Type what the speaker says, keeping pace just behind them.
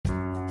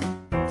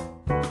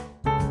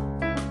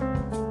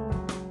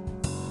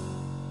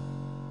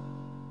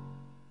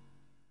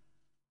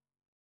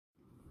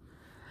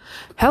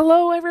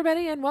Hello,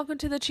 everybody, and welcome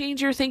to the Change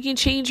Your Thinking,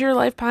 Change Your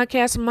Life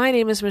podcast. My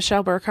name is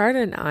Michelle Burkhardt,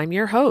 and I'm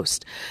your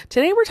host.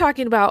 Today, we're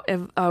talking about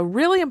a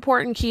really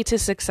important key to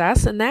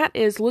success, and that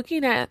is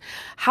looking at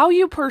how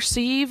you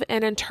perceive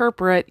and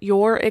interpret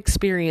your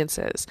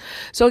experiences.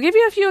 So I'll give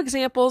you a few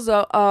examples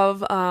of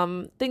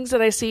things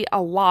that I see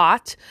a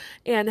lot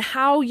and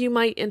how you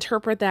might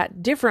interpret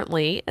that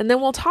differently. And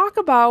then we'll talk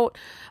about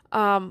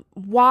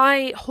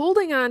why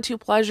holding on to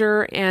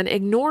pleasure and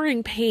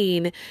ignoring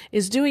pain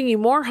is doing you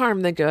more harm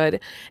than good,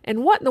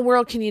 and what in the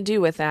world can you do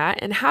with that,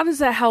 and how does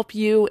that help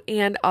you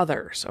and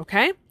others,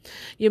 okay?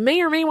 You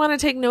may or may want to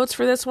take notes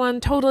for this one,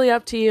 totally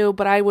up to you,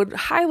 but I would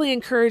highly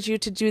encourage you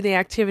to do the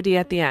activity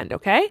at the end,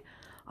 okay?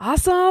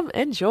 Awesome,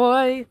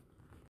 enjoy!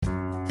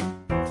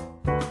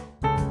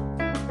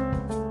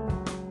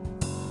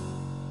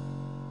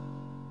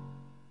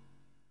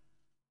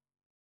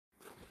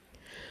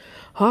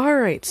 All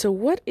right, so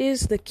what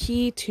is the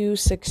key to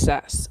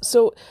success?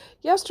 So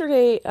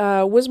yesterday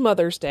was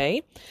Mother's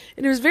Day,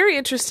 and it was very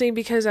interesting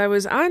because I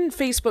was on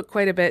Facebook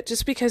quite a bit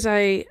just because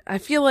I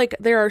feel like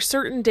there are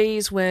certain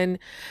days when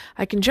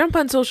I can jump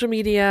on social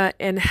media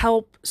and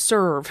help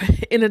serve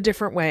in a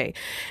different way.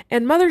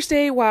 And Mother's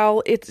Day,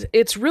 while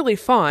it's really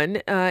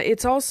fun,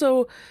 it's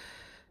also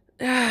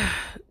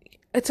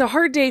it's a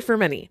hard day for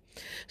many.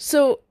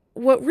 So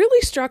what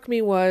really struck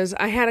me was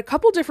I had a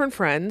couple different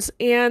friends,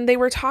 and they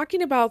were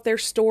talking about their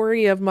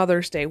story of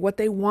Mother's Day, what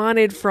they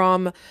wanted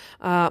from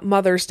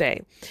Mother's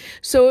Day.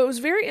 So it was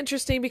very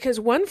interesting because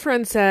one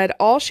friend said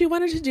all she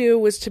wanted to do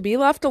was to be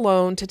left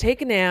alone, to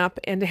take a nap,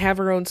 and to have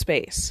her own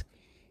space.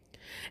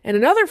 And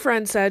another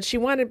friend said she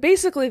wanted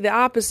basically the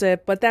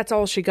opposite, but that's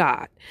all she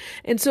got.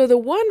 And so the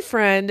one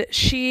friend,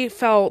 she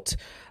felt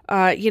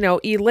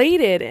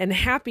elated and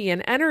happy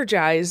and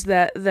energized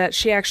that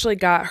she actually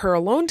got her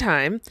alone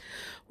time.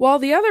 While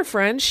the other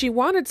friend, she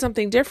wanted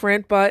something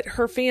different, but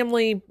her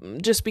family,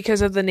 just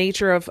because of the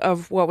nature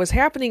of what was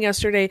happening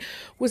yesterday,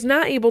 was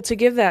not able to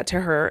give that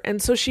to her.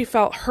 And so she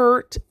felt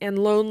hurt and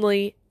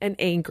lonely and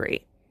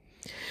angry.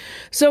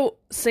 So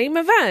same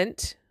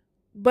event,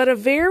 but a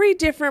very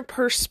different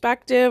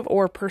perspective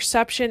or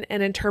perception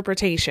and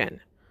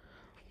interpretation.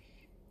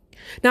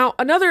 Now,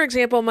 another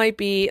example might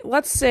be,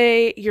 let's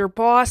say your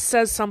boss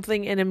says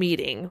something in a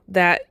meeting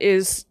that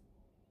is,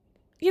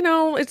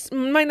 it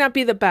might not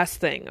be the best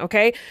thing,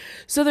 okay?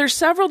 So there's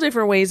several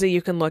different ways that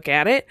you can look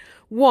at it.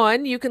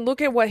 One, you can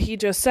look at what he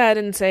just said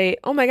and say,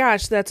 oh my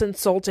gosh, that's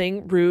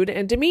insulting, rude,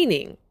 and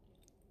demeaning.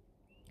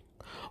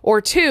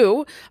 Or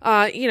two,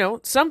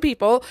 some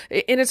people,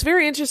 and it's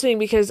very interesting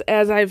because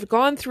as I've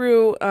gone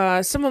through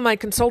some of my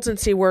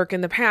consultancy work in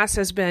the past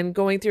has been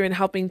going through and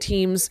helping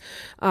teams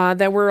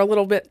that were a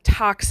little bit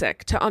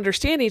toxic to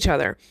understand each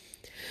other.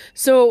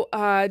 So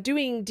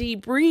doing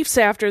debriefs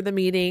after the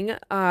meeting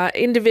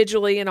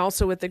individually and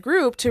also with the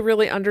group to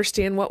really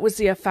understand what was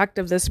the effect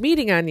of this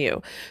meeting on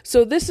you.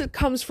 So this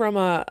comes from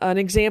an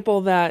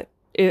example that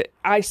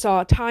I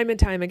saw time and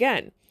time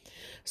again.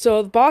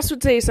 So the boss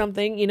would say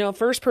something,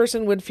 first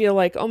person would feel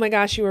like, oh my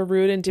gosh, you were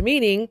rude and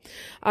demeaning.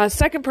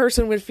 Second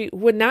person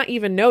would not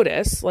even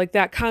notice, like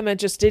that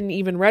comment just didn't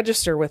even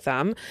register with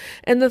them.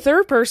 And the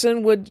third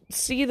person would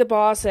see the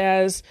boss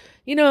as,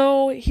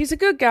 he's a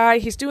good guy,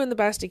 he's doing the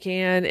best he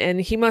can,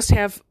 and he must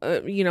have,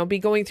 be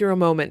going through a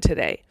moment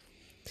today.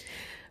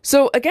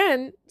 So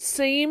again,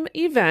 same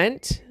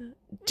event,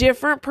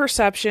 different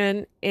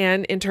perception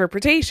and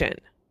interpretation.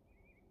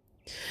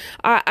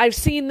 I've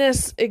seen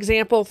this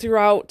example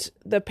throughout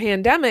the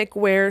pandemic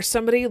where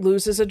somebody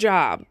loses a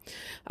job.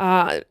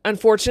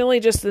 Unfortunately,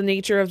 just the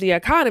nature of the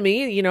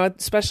economy,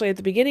 especially at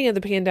the beginning of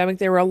the pandemic,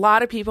 there were a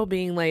lot of people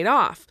being laid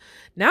off.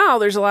 Now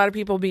there's a lot of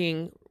people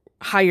being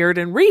hired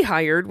and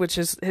rehired, which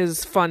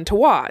is fun to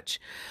watch.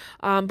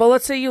 But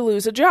let's say you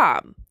lose a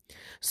job.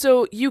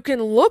 So you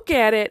can look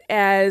at it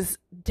as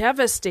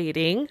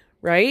devastating,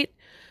 right?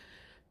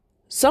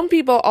 Some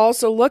people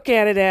also look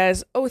at it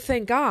as, oh,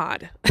 thank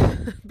God,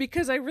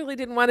 because I really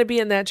didn't want to be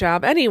in that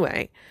job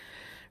anyway,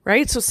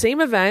 right? So same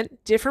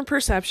event, different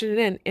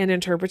perception and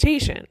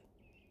interpretation.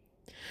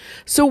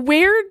 So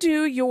where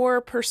do your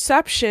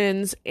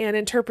perceptions and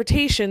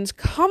interpretations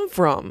come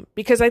from?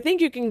 Because I think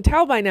you can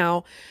tell by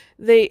now,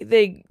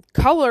 they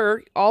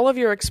color all of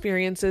your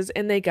experiences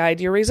and they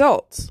guide your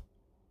results.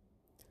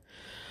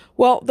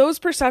 Well, those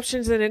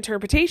perceptions and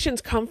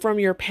interpretations come from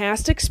your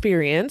past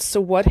experience.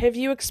 So what have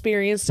you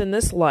experienced in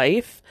this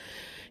life?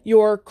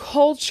 Your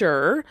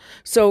culture.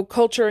 So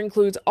culture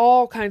includes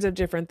all kinds of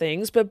different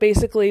things, but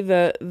basically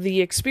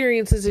the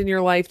experiences in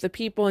your life, the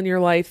people in your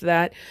life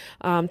that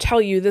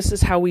tell you this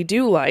is how we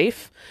do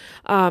life.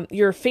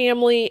 Your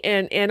family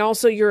and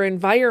also your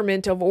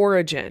environment of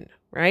origin.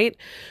 Right?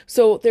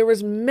 So there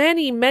was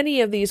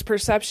many of these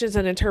perceptions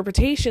and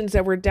interpretations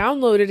that were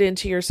downloaded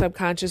into your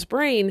subconscious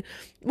brain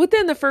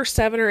within the first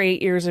 7 or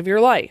 8 years of your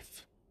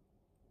life.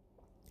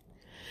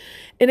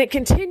 And it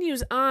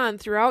continues on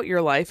throughout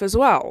your life as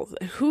well.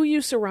 Who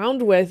you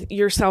surround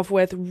yourself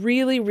with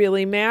really,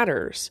 really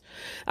matters.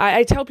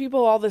 I tell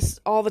people all this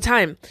all the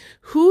time.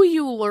 Who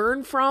you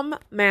learn from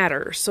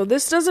matters. So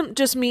this doesn't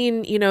just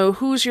mean,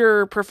 who's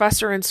your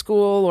professor in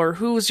school, or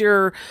who's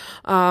your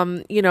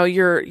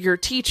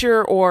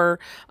teacher, or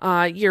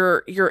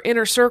your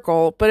inner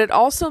circle, but it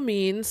also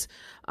means,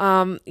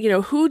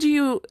 who do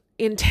you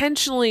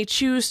intentionally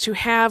choose to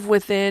have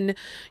within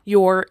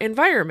your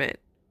environment?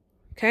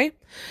 Okay?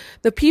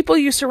 The people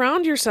you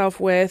surround yourself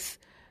with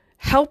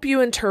help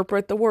you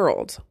interpret the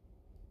world.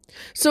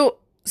 So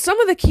some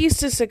of the keys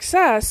to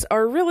success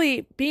are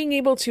really being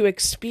able to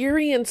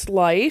experience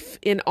life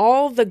in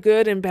all the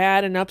good and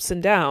bad and ups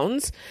and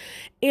downs,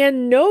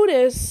 and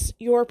notice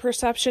your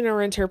perception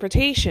or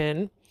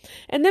interpretation,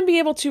 and then be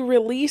able to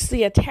release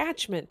the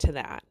attachment to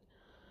that.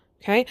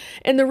 Okay?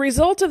 And the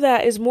result of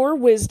that is more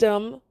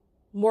wisdom,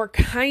 more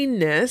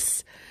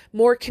kindness,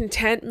 more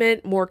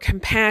contentment, more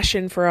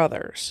compassion for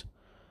others.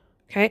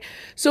 Okay.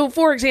 So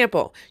for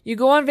example, you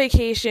go on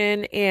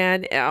vacation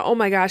and, oh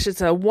my gosh,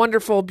 it's a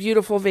wonderful,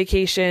 beautiful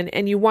vacation,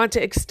 and you want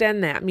to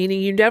extend that,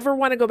 meaning you never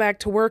want to go back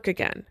to work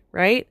again,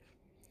 right?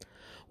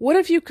 What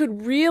if you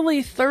could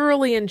really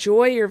thoroughly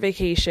enjoy your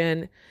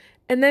vacation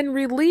and then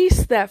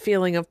release that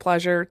feeling of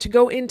pleasure to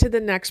go into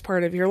the next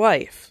part of your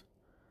life?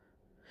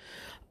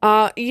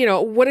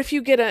 What if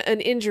you get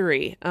an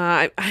injury?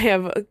 I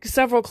have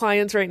several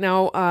clients right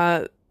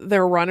now,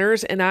 they're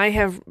runners, and I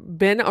have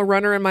been a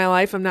runner in my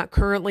life. I'm not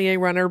currently a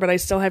runner, but I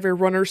still have a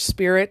runner's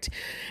spirit.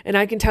 And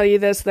I can tell you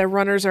this, that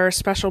runners are a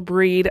special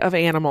breed of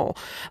animal.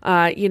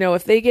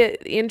 If they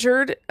get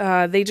injured,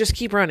 they just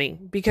keep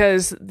running,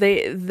 because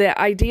the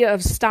idea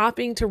of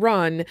stopping to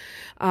run,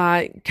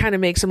 kind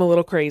of makes them a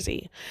little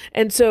crazy.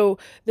 And so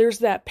there's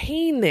that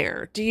pain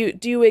there. Do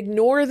you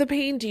ignore the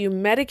pain? Do you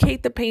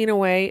medicate the pain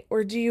away?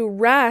 Or do you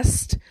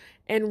rest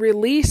and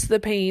release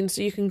the pain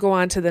so you can go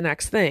on to the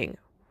next thing?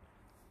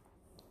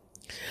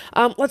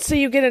 Let's say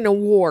you get an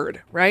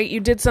award, right? You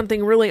did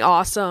something really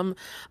awesome.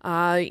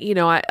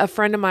 A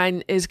friend of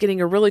mine is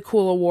getting a really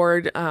cool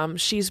award.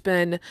 She's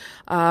been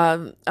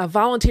a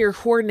volunteer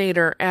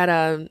coordinator at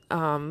a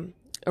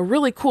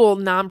really cool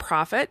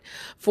nonprofit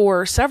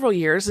for several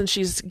years, and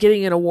she's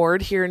getting an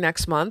award here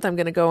next month. I'm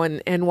going to go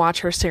and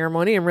watch her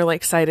ceremony. I'm really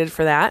excited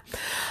for that.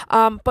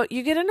 But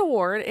you get an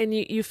award and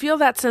you feel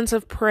that sense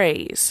of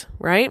praise,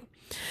 right?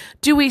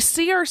 Do we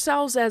see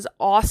ourselves as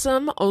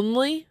awesome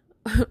only?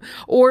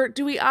 Or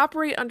do we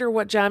operate under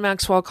what John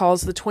Maxwell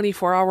calls the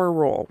 24-hour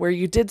rule, where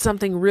you did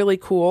something really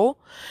cool,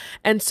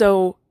 and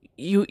so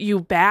you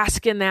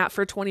bask in that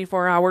for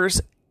 24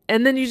 hours,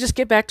 and then you just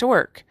get back to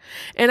work?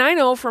 And I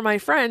know for my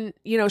friend,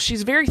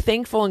 she's very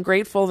thankful and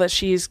grateful that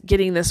she's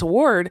getting this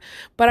award,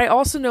 but I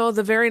also know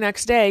the very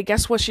next day,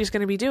 guess what she's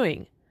going to be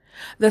doing?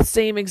 The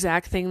same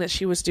exact thing that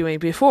she was doing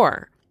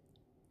before.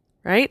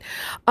 Right?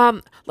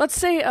 Let's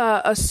say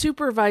a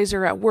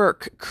supervisor at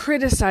work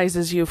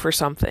criticizes you for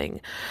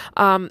something,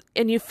 and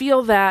you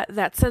feel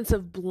that sense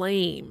of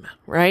blame,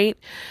 right?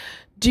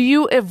 Do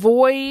you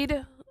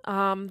avoid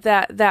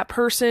that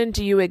person?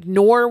 Do you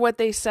ignore what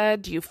they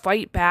said? Do you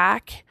fight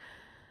back?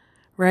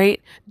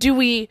 Right? Do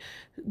we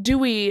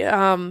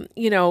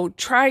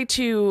try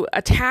to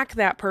attack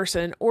that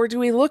person, or do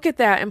we look at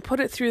that and put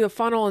it through the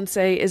funnel and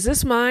say, is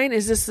this mine?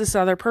 Is this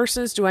other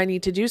person's? Do I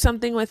need to do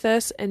something with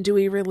this? And do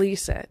we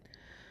release it?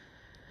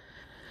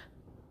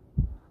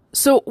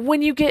 So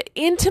when you get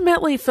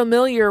intimately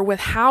familiar with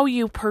how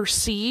you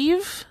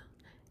perceive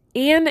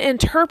and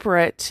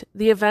interpret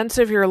the events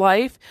of your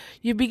life,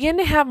 you begin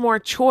to have more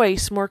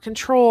choice, more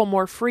control,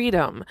 more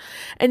freedom,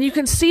 and you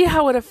can see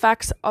how it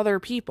affects other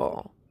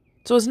people.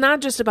 So it's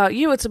not just about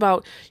you, it's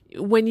about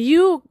when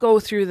you go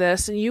through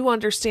this and you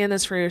understand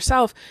this for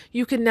yourself,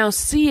 you can now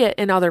see it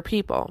in other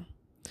people.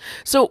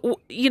 So,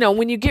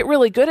 when you get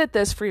really good at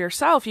this for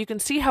yourself, you can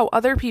see how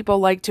other people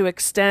like to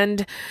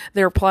extend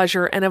their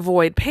pleasure and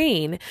avoid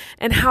pain,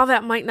 and how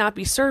that might not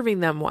be serving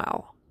them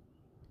well.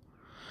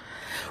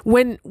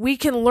 When we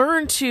can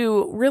learn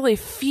to really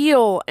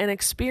feel and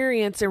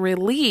experience and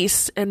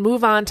release and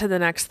move on to the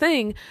next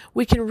thing,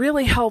 we can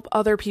really help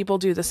other people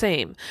do the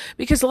same.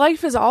 Because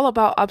life is all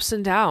about ups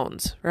and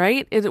downs,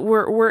 right?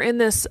 We're in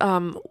this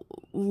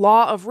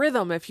law of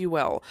rhythm, if you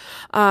will.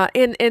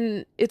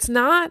 And it's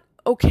not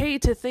okay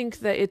to think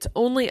that it's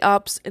only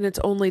ups and it's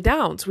only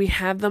downs. We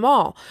have them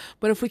all.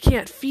 But if we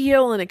can't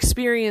feel and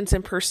experience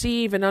and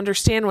perceive and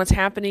understand what's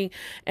happening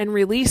and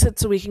release it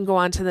so we can go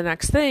on to the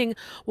next thing,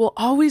 we'll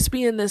always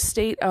be in this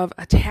state of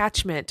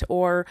attachment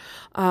or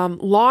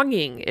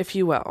longing, if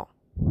you will.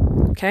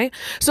 Okay.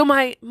 So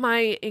my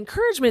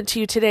encouragement to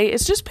you today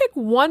is just pick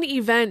one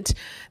event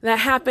that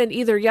happened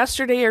either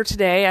yesterday or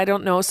today. I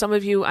don't know. Some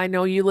of you, I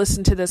know you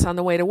listen to this on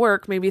the way to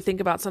work. Maybe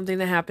think about something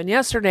that happened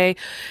yesterday.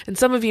 And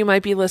some of you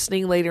might be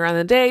listening later on in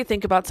the day.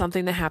 Think about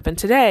something that happened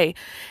today.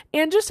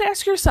 And just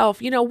ask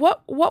yourself,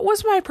 what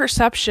was my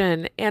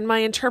perception and my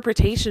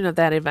interpretation of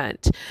that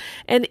event?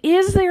 And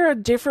is there a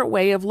different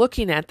way of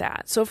looking at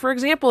that? So for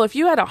example, if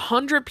you had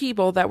 100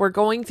 people that were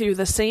going through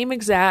the same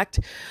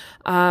exact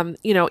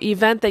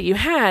event that you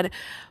head,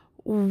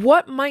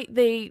 what might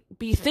they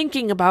be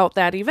thinking about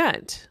that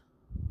event?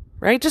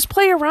 Right? Just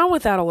play around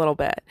with that a little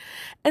bit.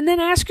 And then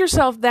ask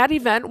yourself, that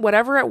event,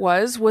 whatever it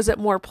was it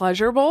more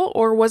pleasurable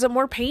or was it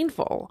more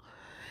painful?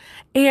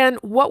 And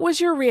what was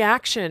your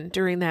reaction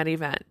during that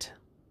event?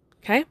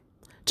 Okay?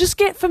 Just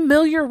get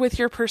familiar with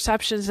your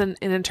perceptions and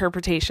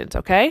interpretations,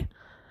 okay?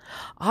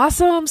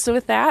 Awesome. So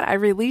with that, I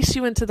release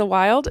you into the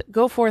wild.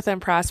 Go forth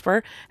and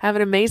prosper. Have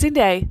an amazing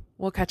day.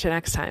 We'll catch you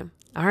next time.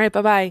 All right.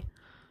 Bye-bye.